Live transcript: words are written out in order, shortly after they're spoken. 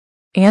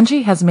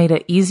Angie has made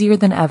it easier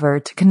than ever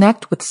to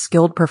connect with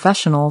skilled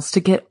professionals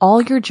to get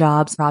all your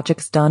jobs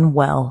projects done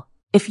well.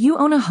 If you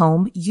own a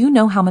home, you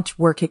know how much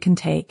work it can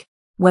take,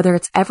 whether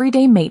it's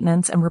everyday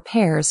maintenance and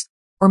repairs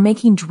or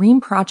making dream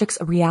projects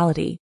a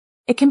reality.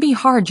 It can be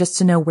hard just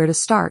to know where to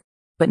start,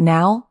 but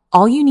now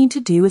all you need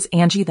to do is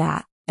Angie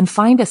that and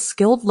find a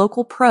skilled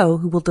local pro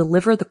who will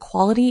deliver the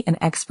quality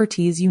and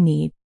expertise you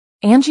need.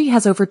 Angie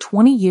has over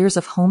 20 years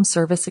of home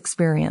service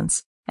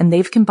experience, and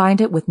they've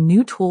combined it with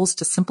new tools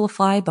to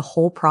simplify the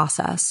whole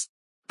process.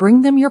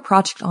 Bring them your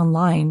project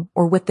online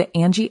or with the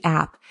Angie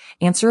app,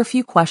 answer a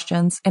few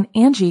questions, and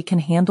Angie can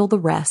handle the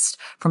rest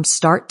from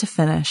start to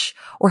finish,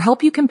 or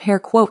help you compare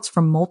quotes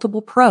from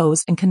multiple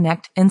pros and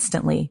connect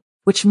instantly,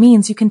 which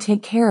means you can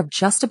take care of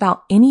just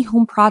about any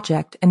home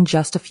project in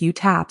just a few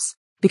taps.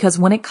 Because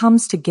when it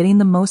comes to getting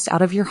the most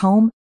out of your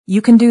home,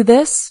 you can do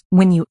this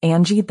when you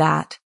Angie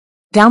that.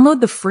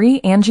 Download the free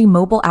Angie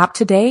mobile app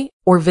today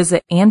or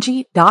visit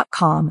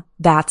Angie.com.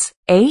 That's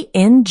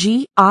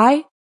ANGI.com.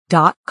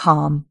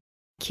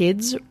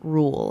 Kids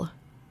rule.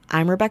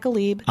 I'm Rebecca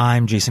Lieb.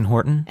 I'm Jason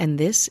Horton. And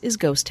this is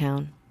Ghost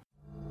Town.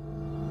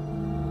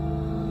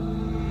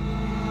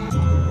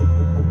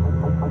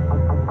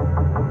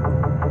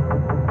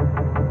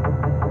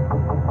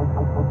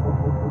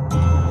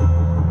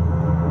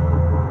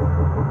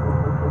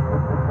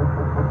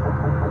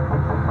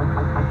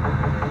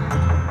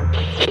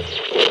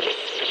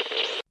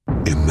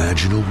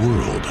 Imagine a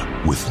world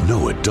with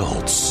no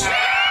adults.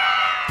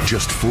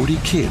 Just 40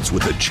 kids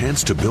with a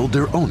chance to build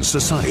their own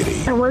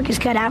society. Our work is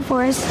cut out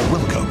for us.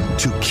 Welcome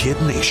to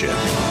Kid Nation.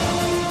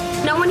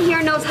 No one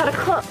here knows how to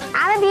cook.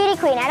 I'm a beauty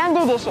queen. I don't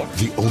do dishes.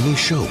 The only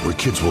show where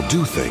kids will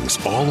do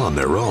things all on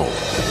their own.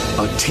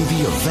 A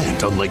TV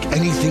event unlike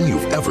anything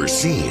you've ever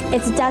seen.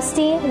 It's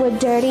dusty. We're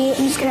dirty. You're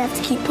just going to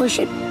have to keep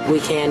pushing.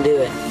 We can do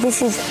it.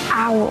 This is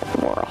our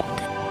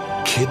world.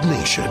 Kid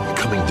Nation,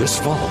 coming this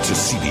fall to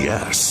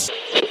CBS.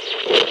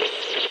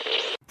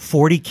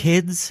 40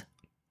 kids,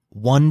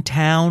 one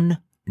town,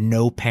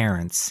 no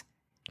parents.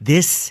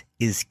 This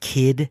is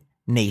Kid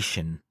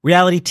Nation.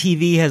 Reality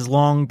TV has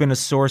long been a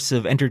source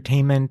of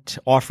entertainment,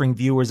 offering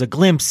viewers a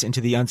glimpse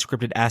into the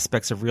unscripted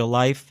aspects of real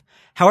life.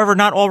 However,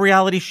 not all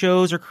reality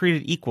shows are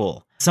created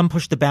equal. Some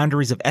push the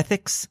boundaries of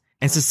ethics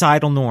and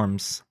societal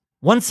norms.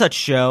 One such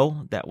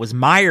show that was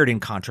mired in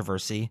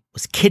controversy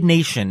was Kid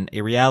Nation,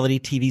 a reality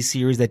TV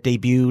series that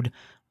debuted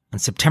on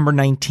September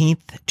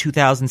 19th,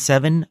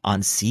 2007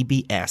 on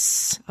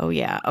CBS. Oh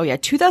yeah.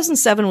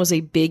 2007 was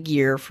a big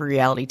year for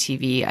reality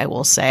TV, I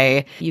will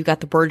say. You've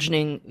got the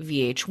burgeoning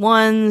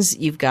VH1s.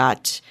 You've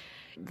got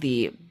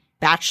the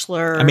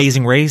Bachelor.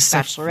 Amazing Race.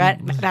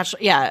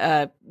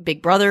 Bachelorette.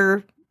 Big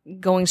Brother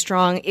going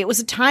strong. It was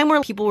a time where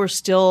people were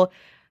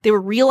they were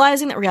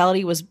realizing that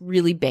reality was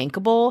really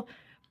bankable,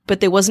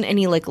 but there wasn't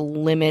any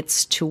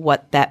limits to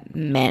what that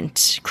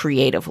meant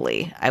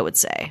creatively, I would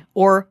say,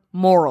 or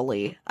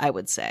morally, I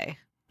would say.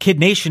 Kid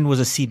Nation was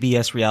a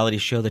CBS reality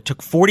show that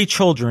took 40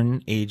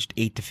 children aged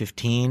 8 to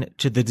 15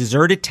 to the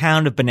deserted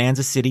town of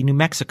Bonanza City, New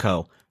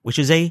Mexico, which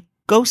is a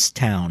ghost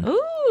town.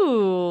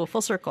 Ooh,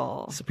 full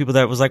circle. So people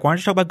that was like, why don't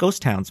you talk about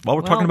ghost towns? Well,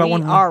 we're talking about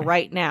one. We are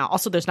right now.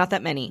 Also, there's not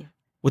that many.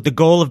 With the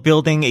goal of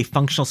building a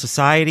functional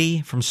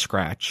society from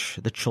scratch,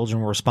 the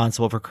children were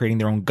responsible for creating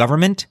their own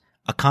government,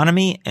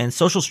 economy, and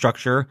social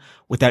structure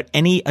without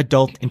any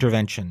adult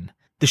intervention.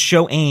 The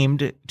show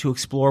aimed to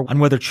explore on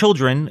whether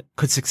children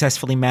could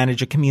successfully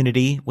manage a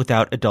community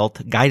without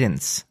adult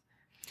guidance.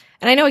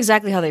 And I know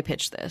exactly how they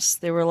pitched this.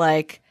 They were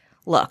like,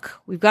 look,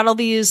 we've got all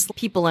these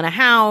people in a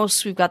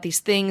house. We've got these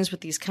things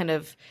with these kind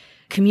of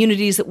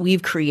communities that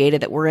we've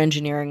created that we're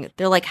engineering.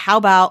 They're like, how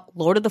about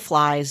Lord of the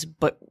Flies,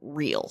 but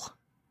real?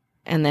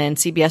 And then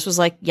CBS was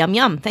like, yum,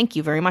 yum. Thank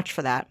you very much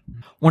for that.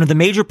 One of the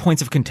major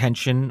points of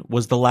contention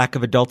was the lack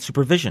of adult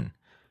supervision.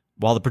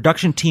 While the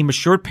production team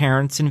assured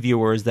parents and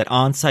viewers that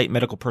on-site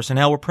medical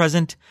personnel were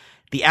present,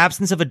 the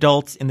absence of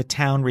adults in the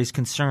town raised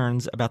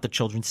concerns about the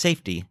children's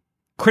safety.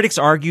 Critics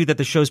argued that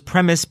the show's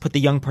premise put the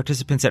young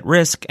participants at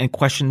risk and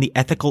questioned the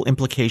ethical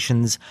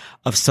implications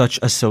of such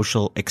a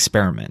social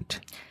experiment.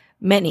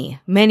 Many,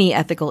 many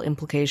ethical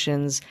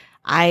implications.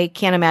 I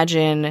can't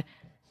imagine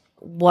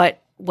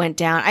what went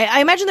down. I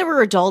imagine there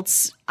were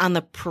adults on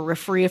the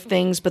periphery of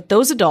things, but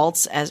those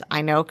adults, as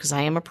I know because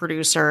I am a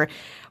producer,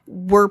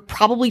 were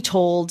probably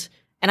told,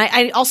 and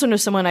I also know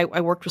someone, I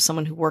worked with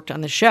someone who worked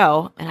on the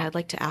show, and I'd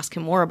like to ask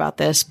him more about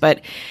this, but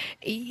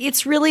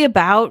it's really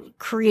about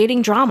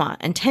creating drama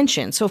and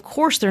tension. So of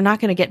course they're not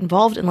going to get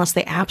involved unless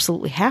they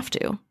absolutely have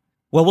to.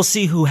 Well, we'll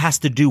see who has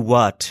to do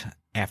what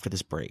after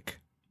this break.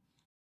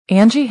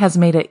 Angie has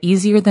made it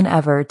easier than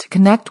ever to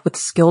connect with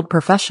skilled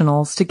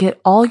professionals to get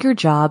all your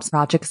jobs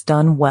projects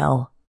done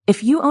well.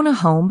 If you own a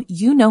home,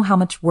 you know how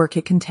much work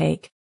it can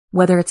take,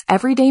 whether it's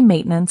everyday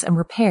maintenance and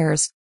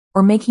repairs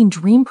or making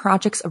dream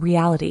projects a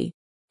reality.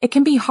 It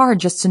can be hard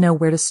just to know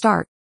where to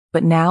start,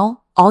 but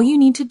now all you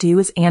need to do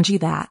is Angie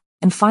that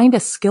and find a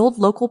skilled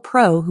local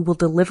pro who will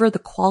deliver the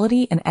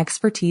quality and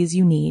expertise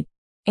you need.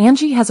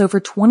 Angie has over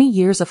 20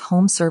 years of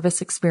home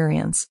service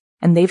experience,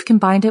 and they've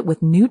combined it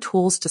with new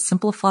tools to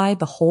simplify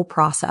the whole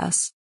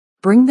process.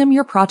 Bring them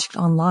your project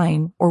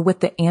online or with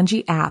the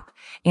Angie app,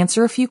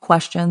 answer a few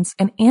questions,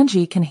 and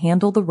Angie can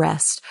handle the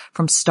rest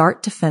from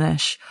start to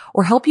finish,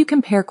 or help you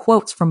compare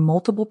quotes from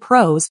multiple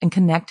pros and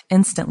connect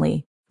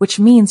instantly, which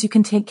means you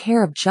can take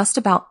care of just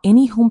about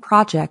any home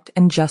project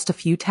in just a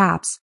few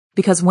taps.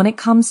 Because when it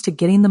comes to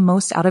getting the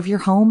most out of your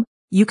home,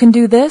 you can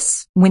do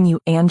this when you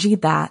Angie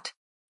that.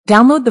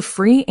 Download the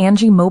free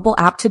Angie mobile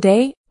app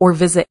today or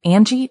visit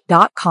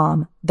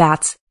Angie.com.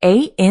 That's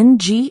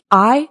ANGI.com.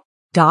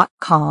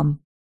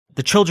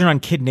 The children on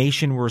Kid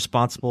Nation were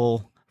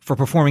responsible for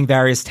performing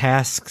various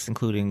tasks,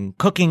 including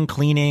cooking,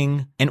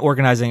 cleaning, and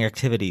organizing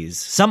activities.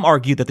 Some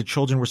argue that the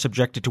children were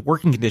subjected to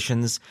working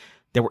conditions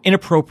that were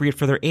inappropriate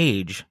for their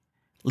age,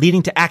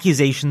 leading to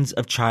accusations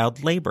of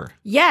child labor.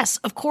 Yes,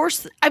 of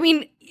course. I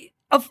mean,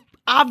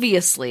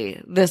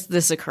 obviously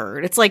this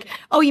occurred. It's like,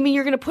 oh, you mean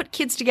you're going to put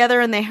kids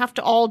together and they have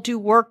to all do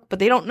work, but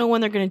they don't know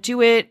when they're going to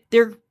do it?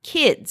 They're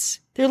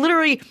kids. They're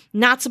literally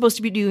not supposed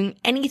to be doing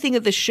anything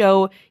that the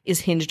show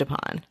is hinged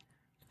upon.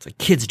 It's like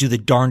kids do the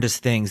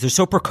darndest things. They're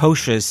so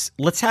precocious.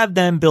 Let's have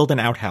them build an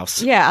outhouse.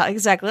 Yeah,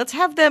 exactly. Let's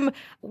have them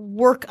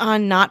work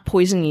on not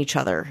poisoning each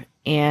other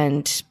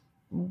and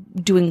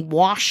doing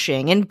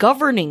washing and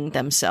governing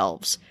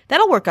themselves.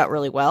 That'll work out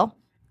really well.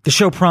 The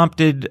show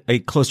prompted a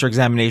closer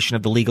examination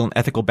of the legal and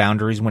ethical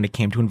boundaries when it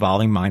came to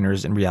involving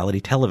minors in reality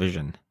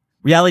television.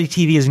 Reality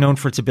TV is known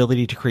for its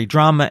ability to create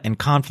drama and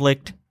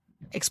conflict,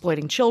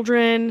 exploiting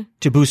children,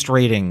 to boost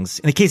ratings.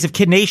 In the case of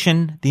Kid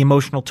Nation, the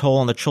emotional toll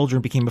on the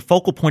children became a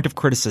focal point of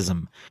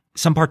criticism.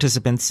 Some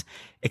participants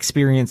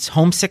experienced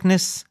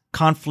homesickness,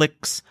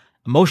 conflicts,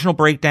 emotional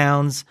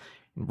breakdowns,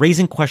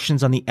 raising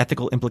questions on the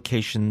ethical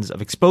implications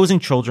of exposing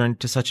children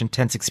to such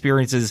intense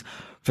experiences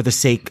for the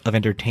sake of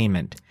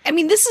entertainment. I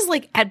mean, this is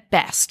like at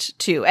best,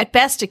 too. At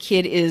best, a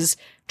kid is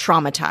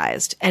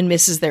traumatized and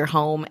misses their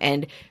home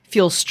and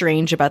feels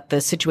strange about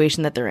the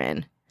situation that they're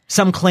in.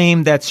 Some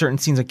claim that certain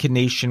scenes on Kid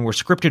Nation were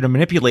scripted or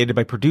manipulated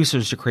by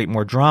producers to create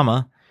more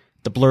drama.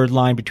 The blurred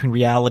line between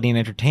reality and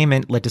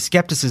entertainment led to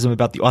skepticism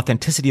about the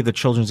authenticity of the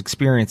children's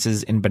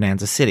experiences in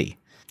Bonanza City.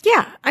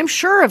 Yeah, I'm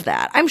sure of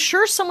that. I'm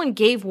sure someone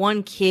gave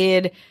one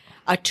kid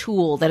a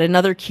tool that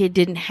another kid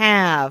didn't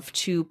have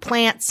to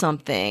plant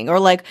something. Or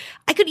like,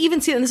 I could even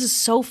see that this is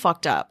so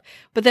fucked up.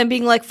 But then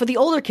being like, for the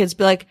older kids,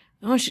 be like,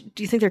 oh,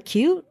 do you think they're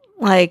cute?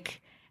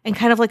 Like, and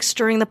kind of like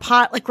stirring the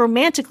pot, like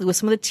romantically with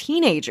some of the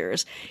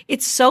teenagers.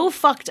 It's so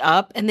fucked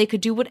up and they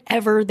could do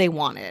whatever they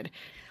wanted.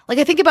 Like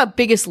I think about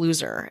Biggest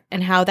Loser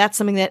and how that's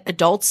something that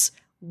adults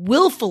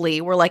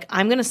willfully were like,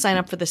 I'm going to sign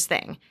up for this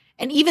thing.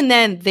 And even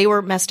then they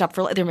were messed up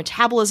for their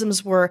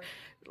metabolisms were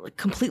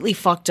completely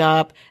fucked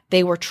up.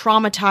 They were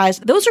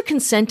traumatized. Those are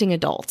consenting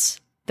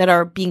adults that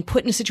are being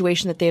put in a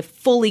situation that they have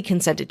fully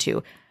consented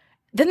to.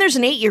 Then there's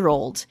an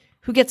 8-year-old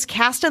who gets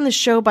cast on the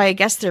show by, I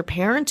guess, their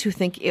parents who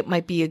think it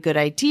might be a good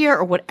idea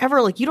or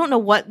whatever. Like, you don't know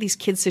what these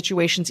kids'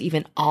 situations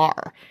even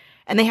are.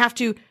 And they have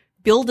to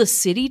build a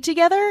city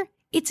together.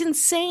 It's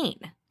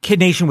insane. Kid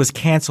Nation was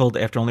canceled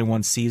after only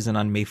one season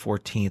on May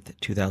 14th,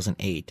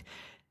 2008.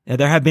 Now,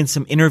 there have been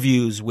some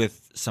interviews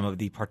with some of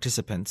the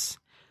participants.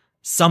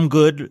 Some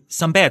good,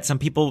 some bad. Some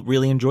people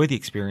really enjoy the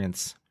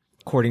experience.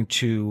 According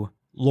to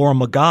Laura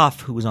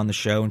McGough, who was on the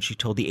show, and she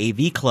told the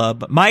AV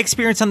Club, my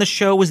experience on the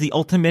show was the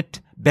ultimate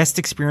best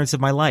experience of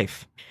my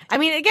life. I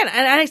mean, again,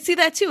 and I see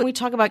that too. We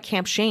talk about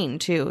Camp Shane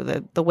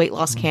too, the weight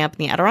loss camp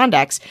in the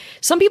Adirondacks.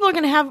 Some people are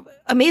going to have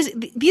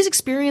amazing, these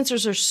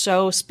experiencers are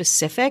so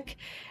specific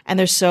and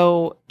they're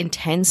so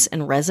intense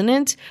and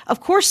resonant. Of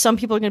course, some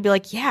people are going to be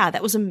like, yeah,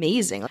 that was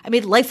amazing. I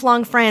made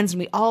lifelong friends and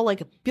we all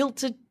like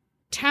built a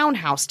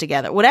townhouse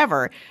together,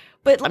 whatever.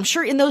 But I'm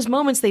sure in those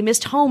moments they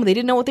missed home. They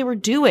didn't know what they were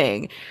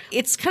doing.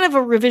 It's kind of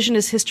a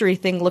revisionist history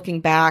thing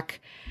looking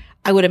back,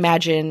 I would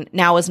imagine,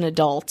 now as an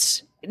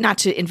adult. Not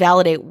to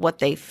invalidate what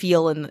they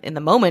feel in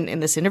the moment in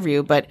this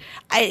interview, but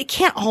it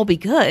can't all be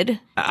good.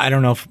 I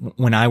don't know if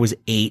when I was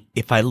 8,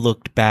 if I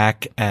looked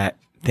back at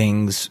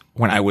things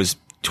when I was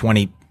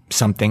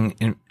 20-something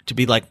and to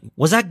be like,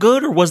 was that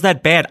good or was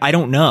that bad? I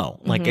don't know.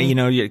 Like, you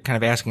know, you're kind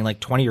of asking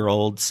like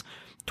 20-year-olds,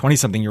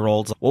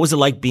 20-something-year-olds, what was it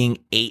like being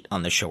 8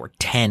 on the show or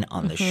 10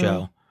 on the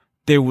show?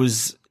 There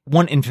was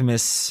one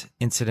infamous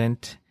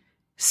incident.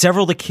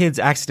 Several of the kids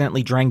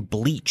accidentally drank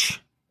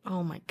bleach.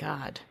 Oh, my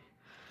God.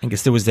 I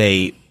guess there was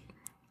a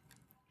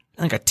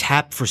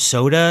tap for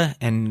soda,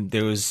 and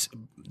there was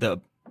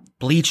the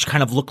bleach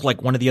kind of looked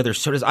like one of the other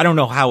sodas. I don't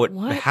know how it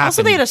happened.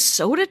 Also, they had a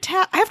soda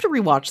tap? I have to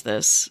rewatch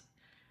this.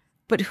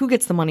 But who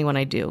gets the money when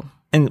I do?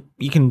 And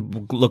you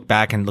can look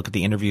back and look at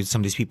the interviews of some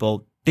of these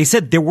people. They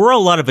said there were a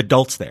lot of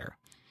adults there.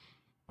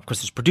 Of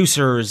course, there's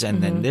producers,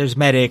 and then there's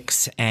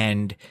medics,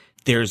 and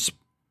there's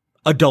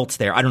adults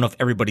there. I don't know if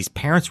everybody's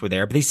parents were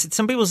there, but they said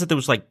some people said there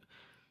was like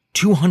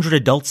 200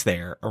 adults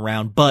there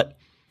around, but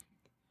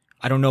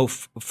I don't know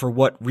for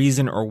what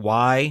reason or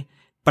why,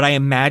 but I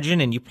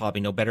imagine, and you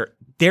probably know better,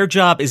 their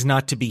job is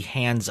not to be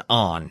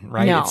hands-on,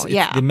 right? No,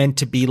 They're meant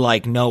to be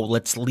like, no,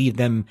 let's leave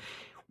them.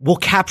 We'll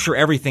capture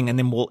everything and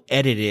then we'll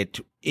edit it.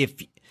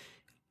 If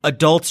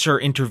adults are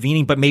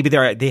intervening, but maybe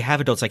they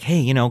have adults like,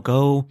 hey,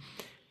 go,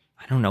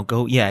 I don't know,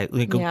 go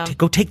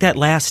take that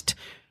last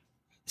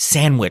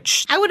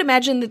sandwich. I would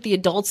imagine that the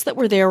adults that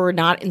were there were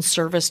not in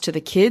service to the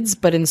kids,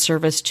 but in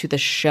service to the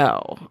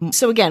show.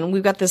 So again,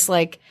 we've got this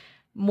like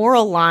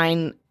moral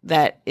line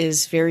that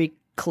is very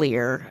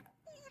clear.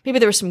 Maybe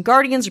there were some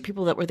guardians or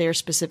people that were there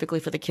specifically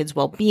for the kids'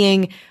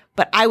 well-being,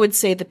 but I would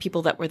say the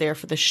people that were there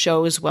for the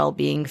show's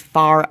well-being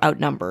far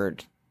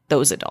outnumbered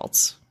those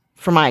adults,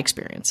 from my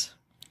experience.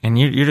 And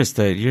you're just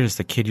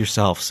a kid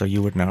yourself, so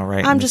you would know,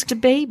 right? I'm just a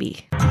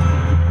baby.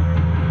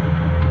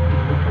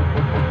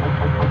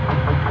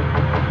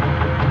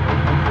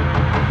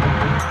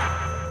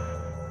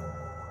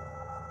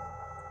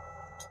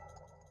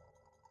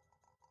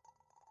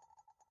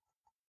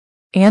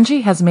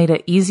 Angie has made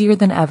it easier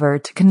than ever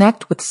to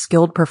connect with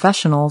skilled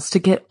professionals to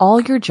get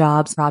all your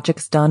jobs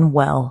projects done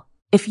well.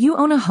 If you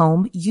own a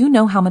home, you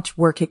know how much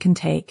work it can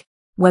take,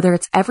 whether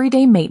it's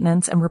everyday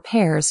maintenance and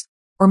repairs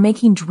or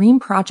making dream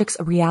projects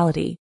a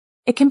reality.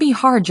 It can be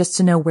hard just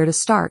to know where to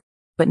start,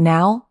 but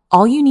now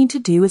all you need to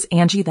do is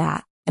Angie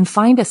that and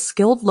find a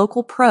skilled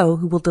local pro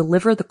who will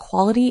deliver the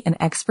quality and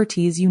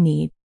expertise you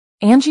need.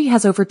 Angie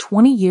has over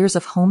 20 years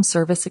of home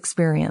service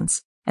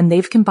experience, and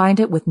they've combined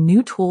it with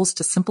new tools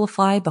to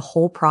simplify the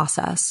whole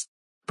process.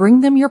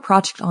 Bring them your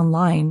project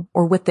online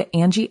or with the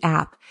Angie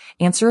app,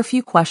 answer a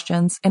few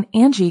questions, and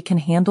Angie can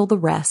handle the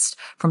rest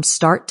from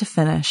start to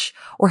finish,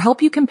 or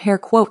help you compare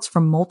quotes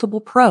from multiple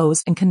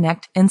pros and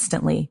connect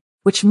instantly,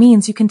 which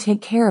means you can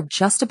take care of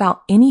just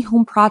about any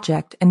home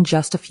project in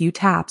just a few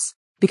taps.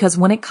 Because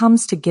when it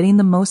comes to getting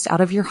the most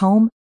out of your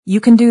home, you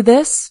can do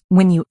this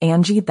when you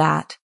Angie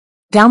that.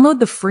 Download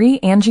the free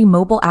Angie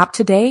mobile app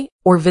today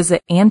or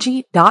visit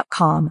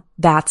Angie.com.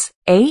 That's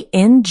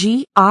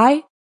ANGI.com.